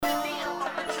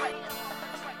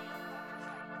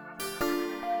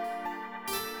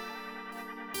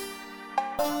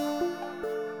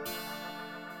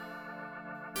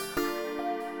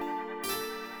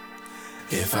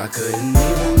If I couldn't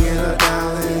even get a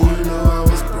dollar, you know I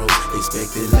was broke.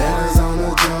 Expected letters on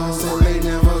the doors and they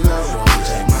never got wrote.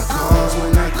 Check my calls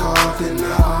when I called, then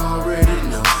I already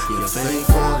know you fake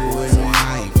fuck with me.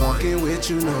 I ain't fucking with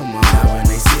you no more. Now when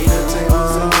they see the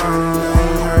tables and turning, I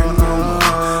ain't hurting no more.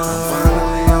 I'm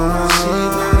finally on my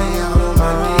shit, now they out on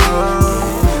my dick.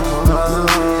 Yeah, almost a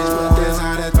bitch, but that's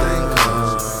how that thing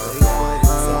goes.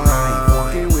 So I ain't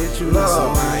fucking with you,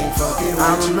 so I ain't fucking with you.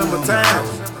 I remember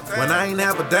times when I ain't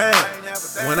have a dime,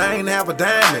 when I ain't have a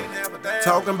diamond,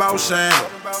 talking about shining,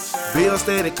 bill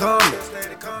steady coming,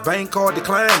 bank card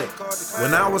declining.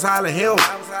 When I was hollering help,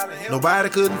 nobody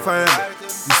couldn't find me.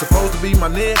 You supposed to be my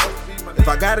nigga. If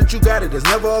I got it, you got it, there's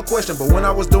never a question. But when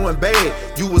I was doing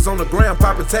bad, you was on the ground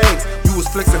popping tags. You was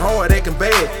flexing hard, acting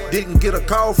bad. Didn't get a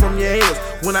call from your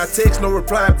ass. When I text, no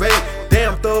reply back.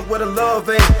 Damn thug, where the love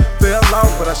at? Fell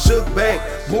off, but I shook back.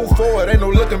 Move forward, ain't no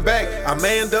looking back. I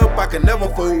manned up, I can never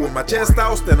fool. With my chest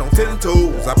out, stand on 10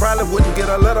 toes. I probably wouldn't get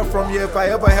a letter from you if I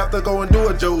ever have to go and do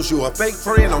a Joe's. You a fake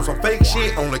friend on some fake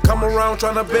shit. Only come around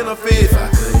trying to benefit. If I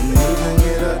couldn't even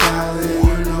get a dollar,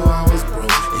 you know I was broke.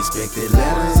 Expected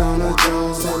letters on the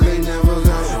doors and they never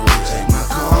got wrote. Check my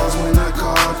calls when I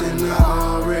called, then I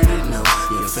already know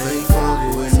you fake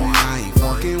fuck with me. I ain't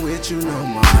fucking with you no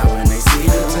more. Now when they see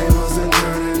the tables and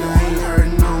turning, I ain't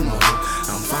hurting no more.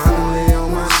 I'm finally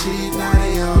on my shit, now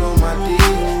they out on my dick.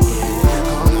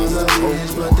 Yeah, almost a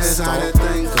bitch, but that's how that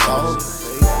thing goes.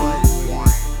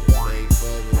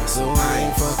 So I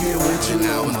ain't fucking with you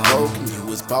now. I was broken, you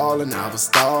was ballin', I was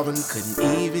starving,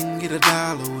 couldn't even get a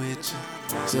dollar with you.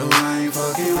 So I ain't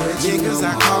fucking with you. Niggas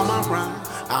I call my rhyme,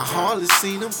 I hardly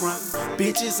seen them run.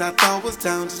 Bitches I thought was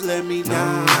down, just let me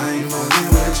down. I ain't fucking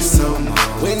with you so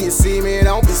when you see me,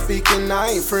 don't be speaking,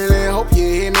 I ain't friendly. Hope you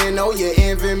hear me, know you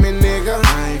envy me, nigga.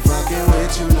 I ain't fucking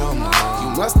with you no more.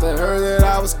 You musta heard that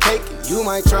I was caking. You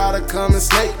might try to come and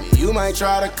snake me, you might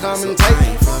try to come and take me.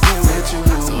 I ain't fucking with you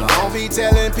no more. So don't be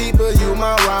telling people you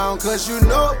my round, cause you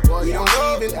know we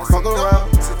don't even fuck around.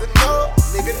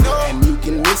 And you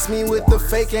can miss me with the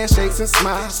fake handshakes and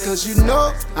smiles, cause you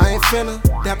know I ain't finna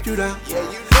dap you down. Yeah,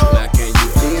 you know. Now can you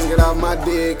please get off my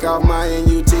dick, off my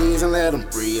NUTs and let them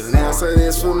breathe and answer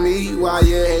this for me, why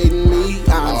you hating me?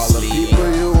 Honestly, all the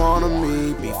people you wanna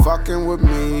meet be fucking with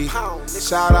me.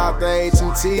 Shout out to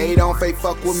H&T, they don't fake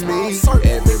fuck with me.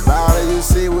 Everybody you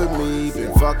see with me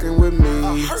been fucking with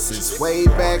me since way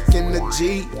back in the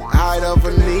G, height of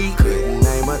a knee. Couldn't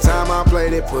name a time I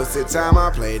played it, pussy time I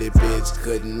played it, bitch.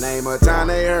 Couldn't name a time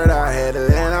they heard I had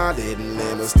it and I didn't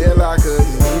name it. Still I couldn't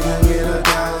even get a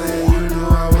dollar, you know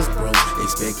I was broke.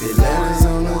 Expected letters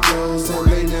on the doors and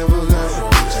they never got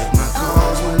wrote. Check my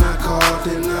calls when I called,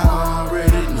 then I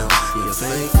already know you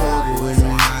fake fuck with me.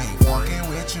 I ain't fucking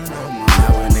with you no more.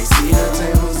 Now when they see the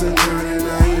tables and turning,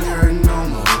 I ain't hurting no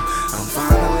more. I'm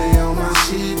finally on my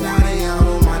shit, now they out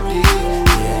on my dick.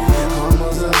 Yeah,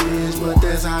 almost a bitch, but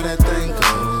that's how that thing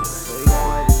goes.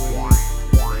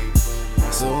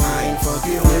 So I ain't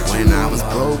fucking with you. When I was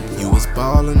broke, you was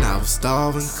ballin', I was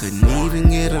starving, couldn't even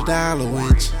get a dollar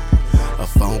with you. A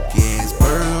funky ass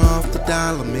bird off the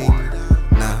dollar, me.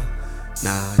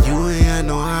 Nah, you ain't had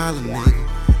no holler, nigga.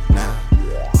 Nah.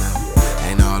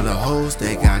 And all the hoes,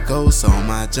 they got ghosts on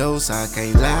my jokes, I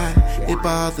can't lie, it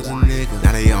bothered a nigga.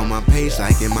 Now they on my page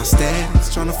like in my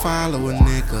status, tryna follow a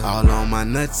nigga. All on my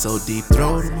nuts so deep,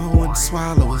 throat them, I wouldn't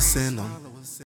swallow what's in them.